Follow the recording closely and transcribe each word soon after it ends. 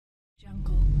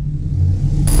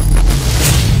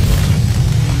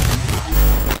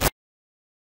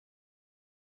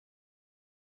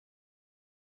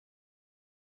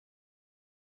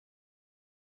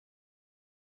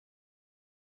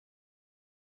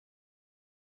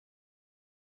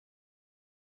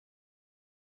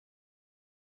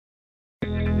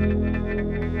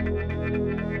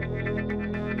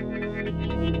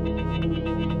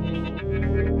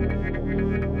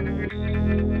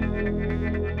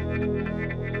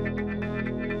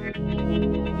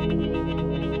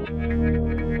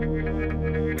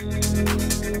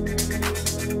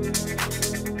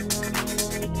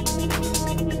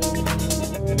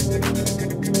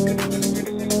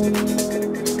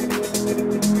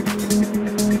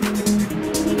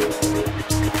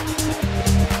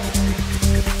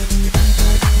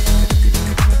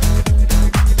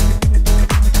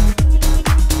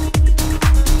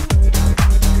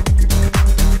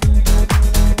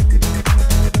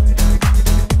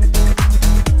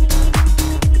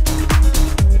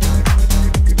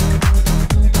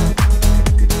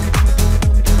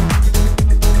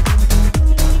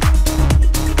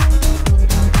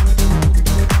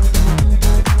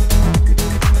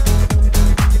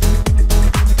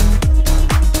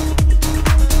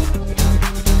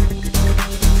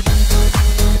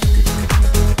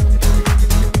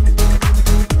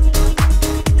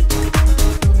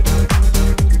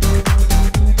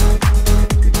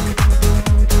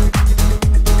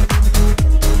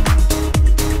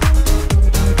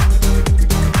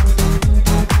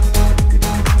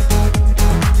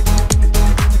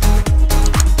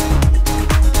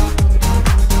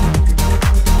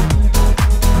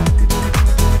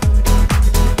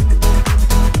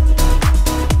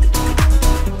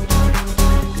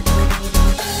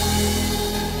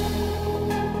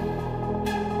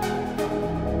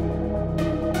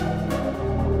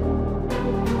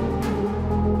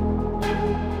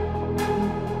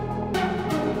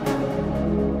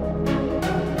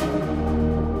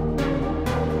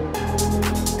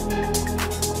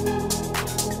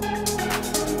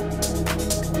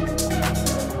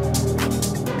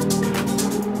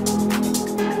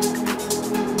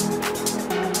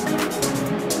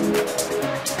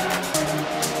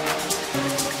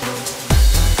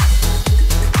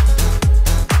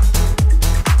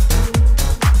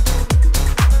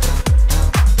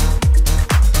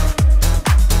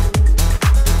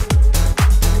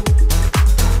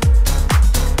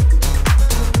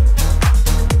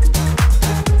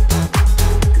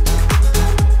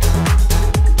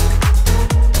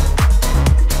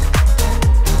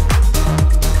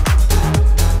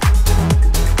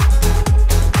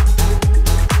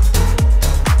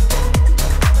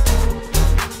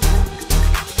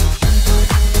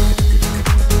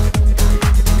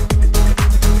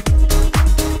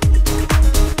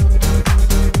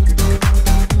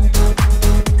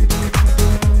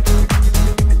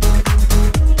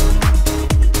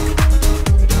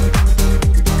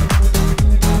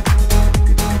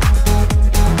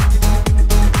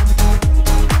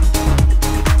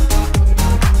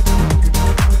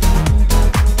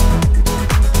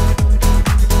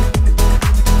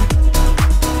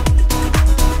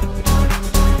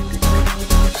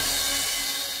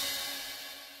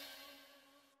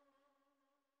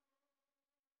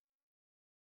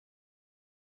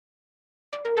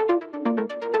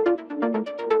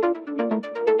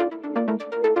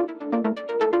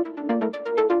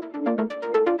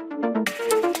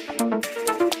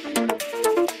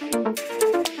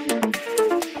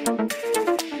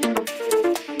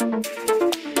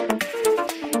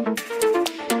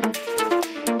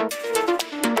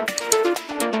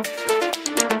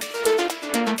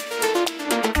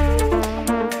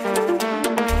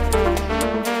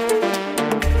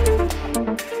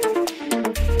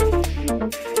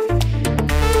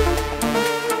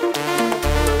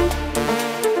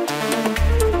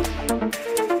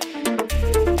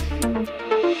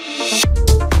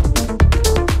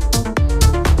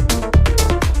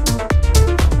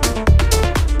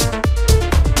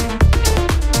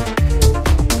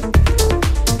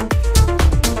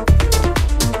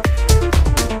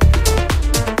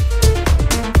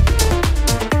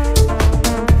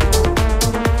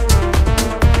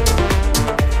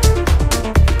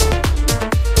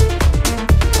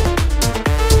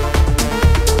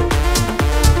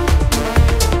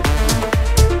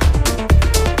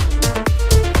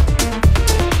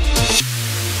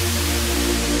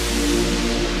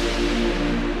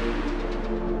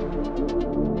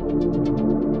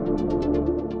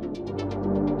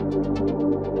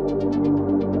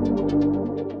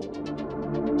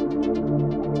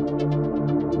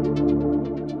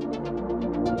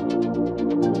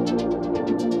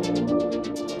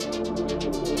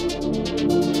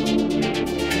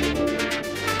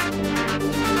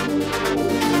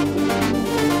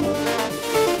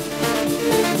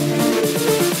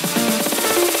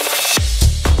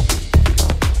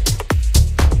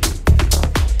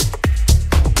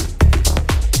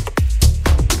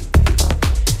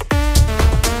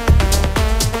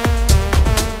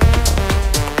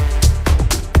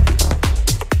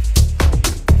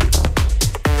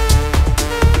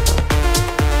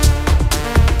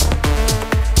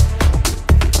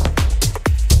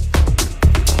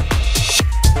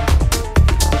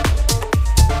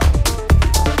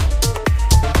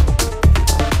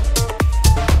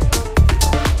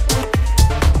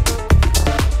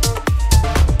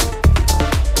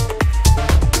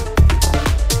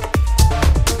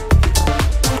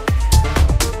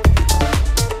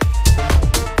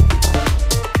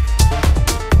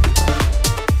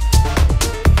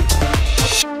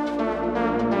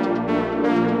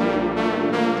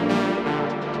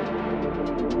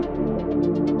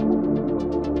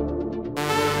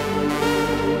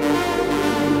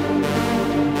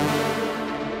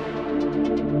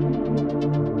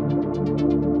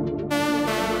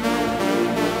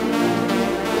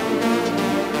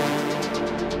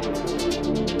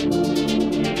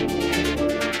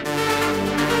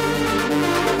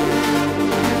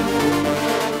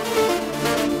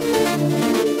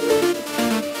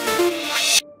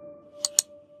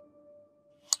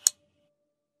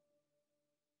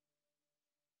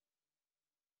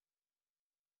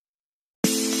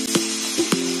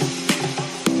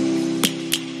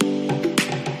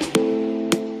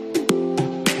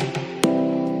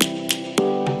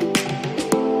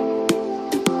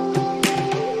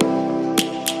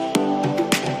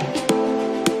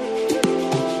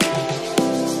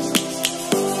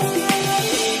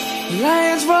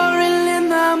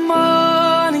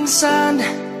morning sun,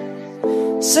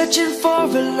 searching for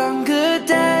a longer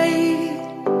day.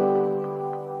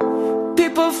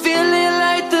 People feeling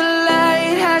like the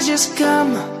light has just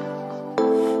come.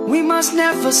 We must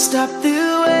never stop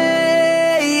the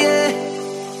way, yeah.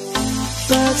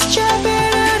 Birds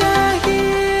chirping and I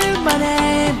hear my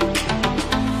name,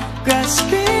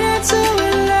 grasping into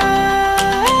a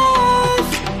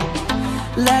life.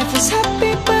 Life is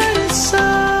happy but it's so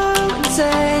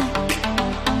insane.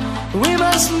 We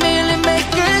must merely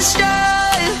make a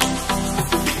start.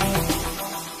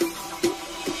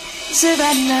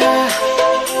 Savannah,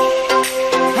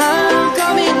 I'm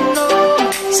coming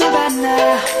home. Savannah,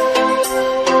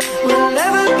 we'll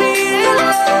never be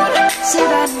alone.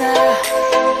 Savannah,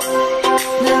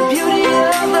 the beauty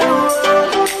of the world.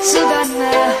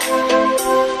 Savannah,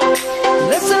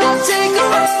 let's all take a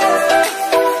walk.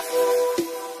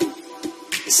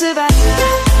 Savannah.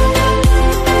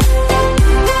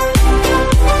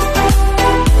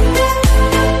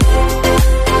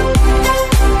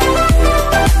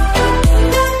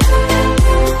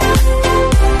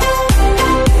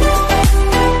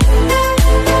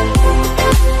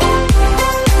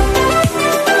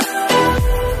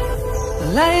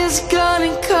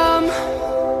 Gonna come.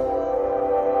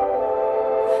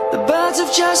 The birds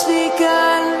have just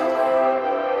begun.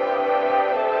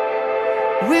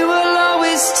 We will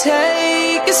always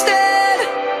take a stand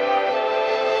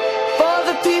for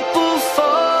the people,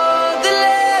 for the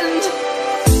land.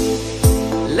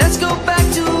 Let's go back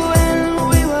to when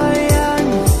we were young.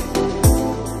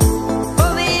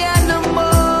 For the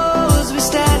animals we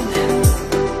stand.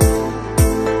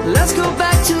 Let's go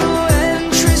back to when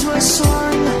trees were swung.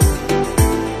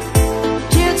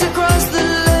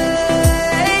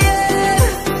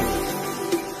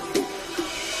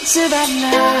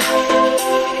 Savannah,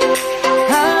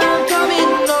 I'm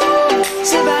coming home.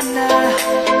 Savannah,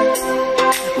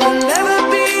 we'll never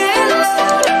be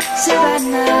alone.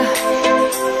 Savannah,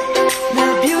 the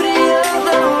beauty of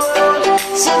the world.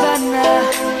 Savannah,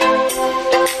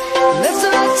 let's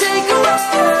all take a walk.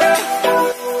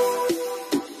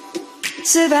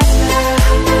 Savannah,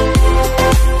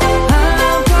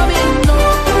 I'm coming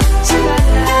home.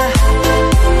 Savannah,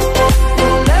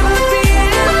 we'll never be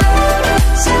alone.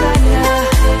 Savannah,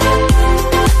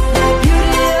 the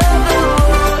beauty of the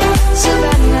world.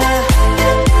 Savannah,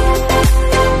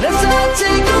 let's all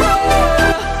take a walk.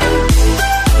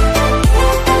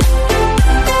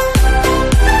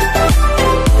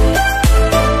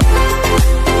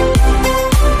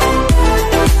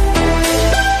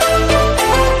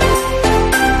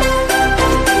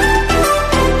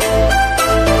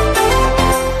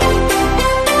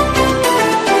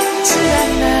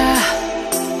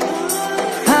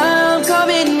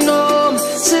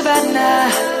 Savannah,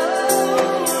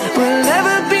 we'll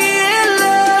never be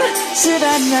alone.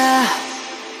 Savannah.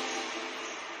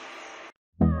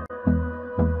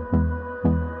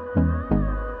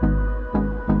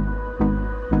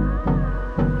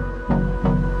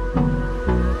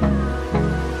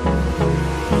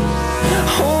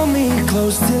 Hold me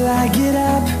close till I get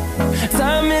up.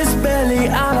 Time is barely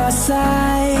on our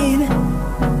side.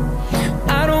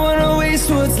 I don't wanna waste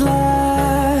what's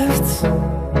left.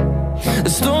 The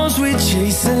storms we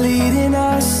chase are leading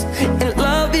us, and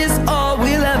love is all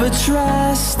we'll ever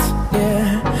trust.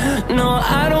 Yeah, no,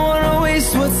 I don't wanna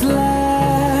waste what's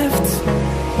left.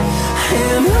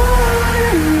 And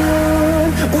on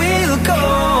we'll go,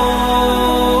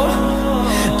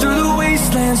 through the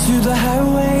wastelands, through the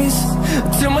highways,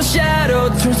 till my shadow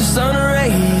turns to sun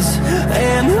rays.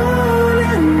 And on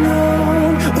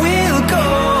we'll go,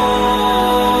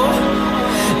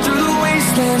 through the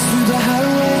wastelands, through the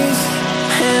highways.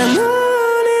 And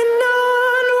on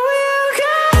we'll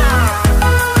go.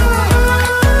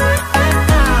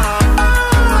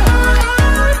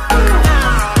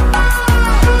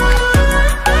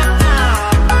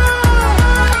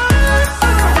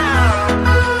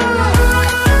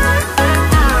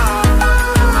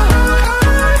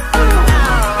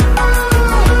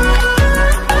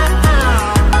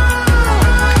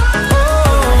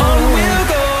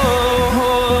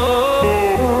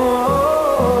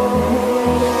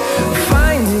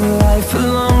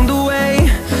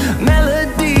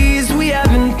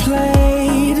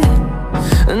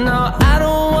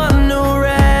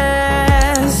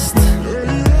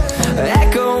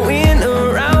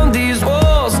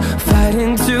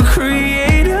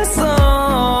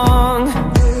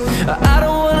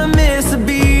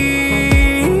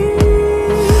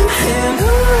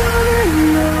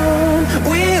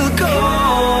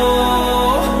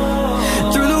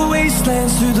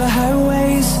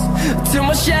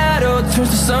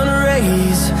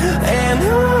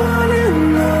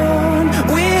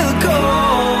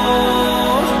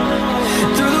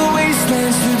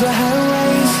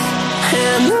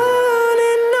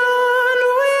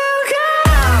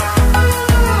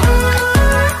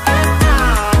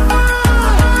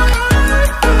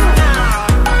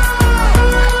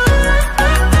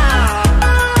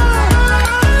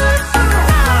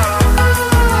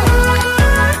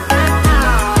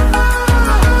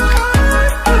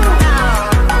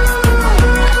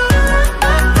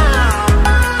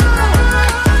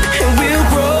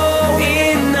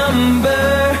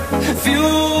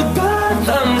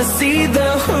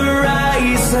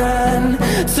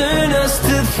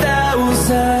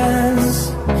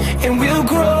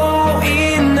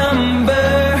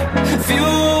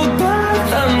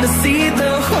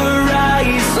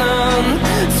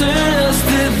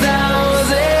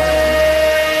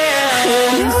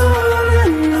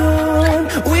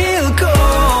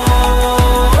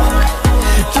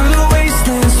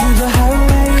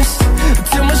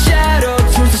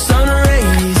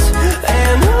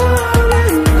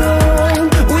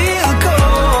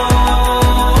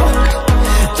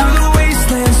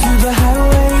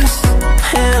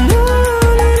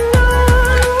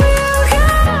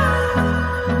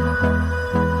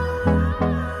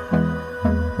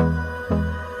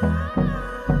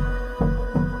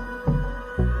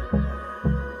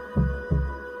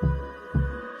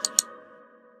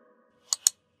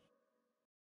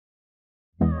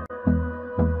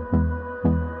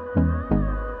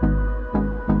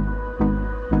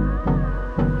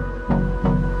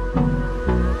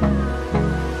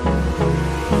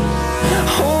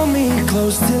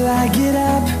 close till I get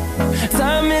up.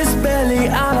 Time is barely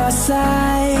on our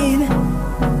side.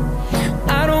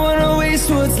 I don't wanna waste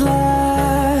what's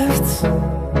left.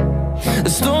 The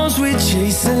storms we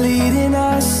chase are leading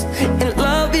us, and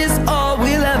love is all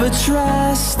we'll ever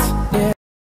trust.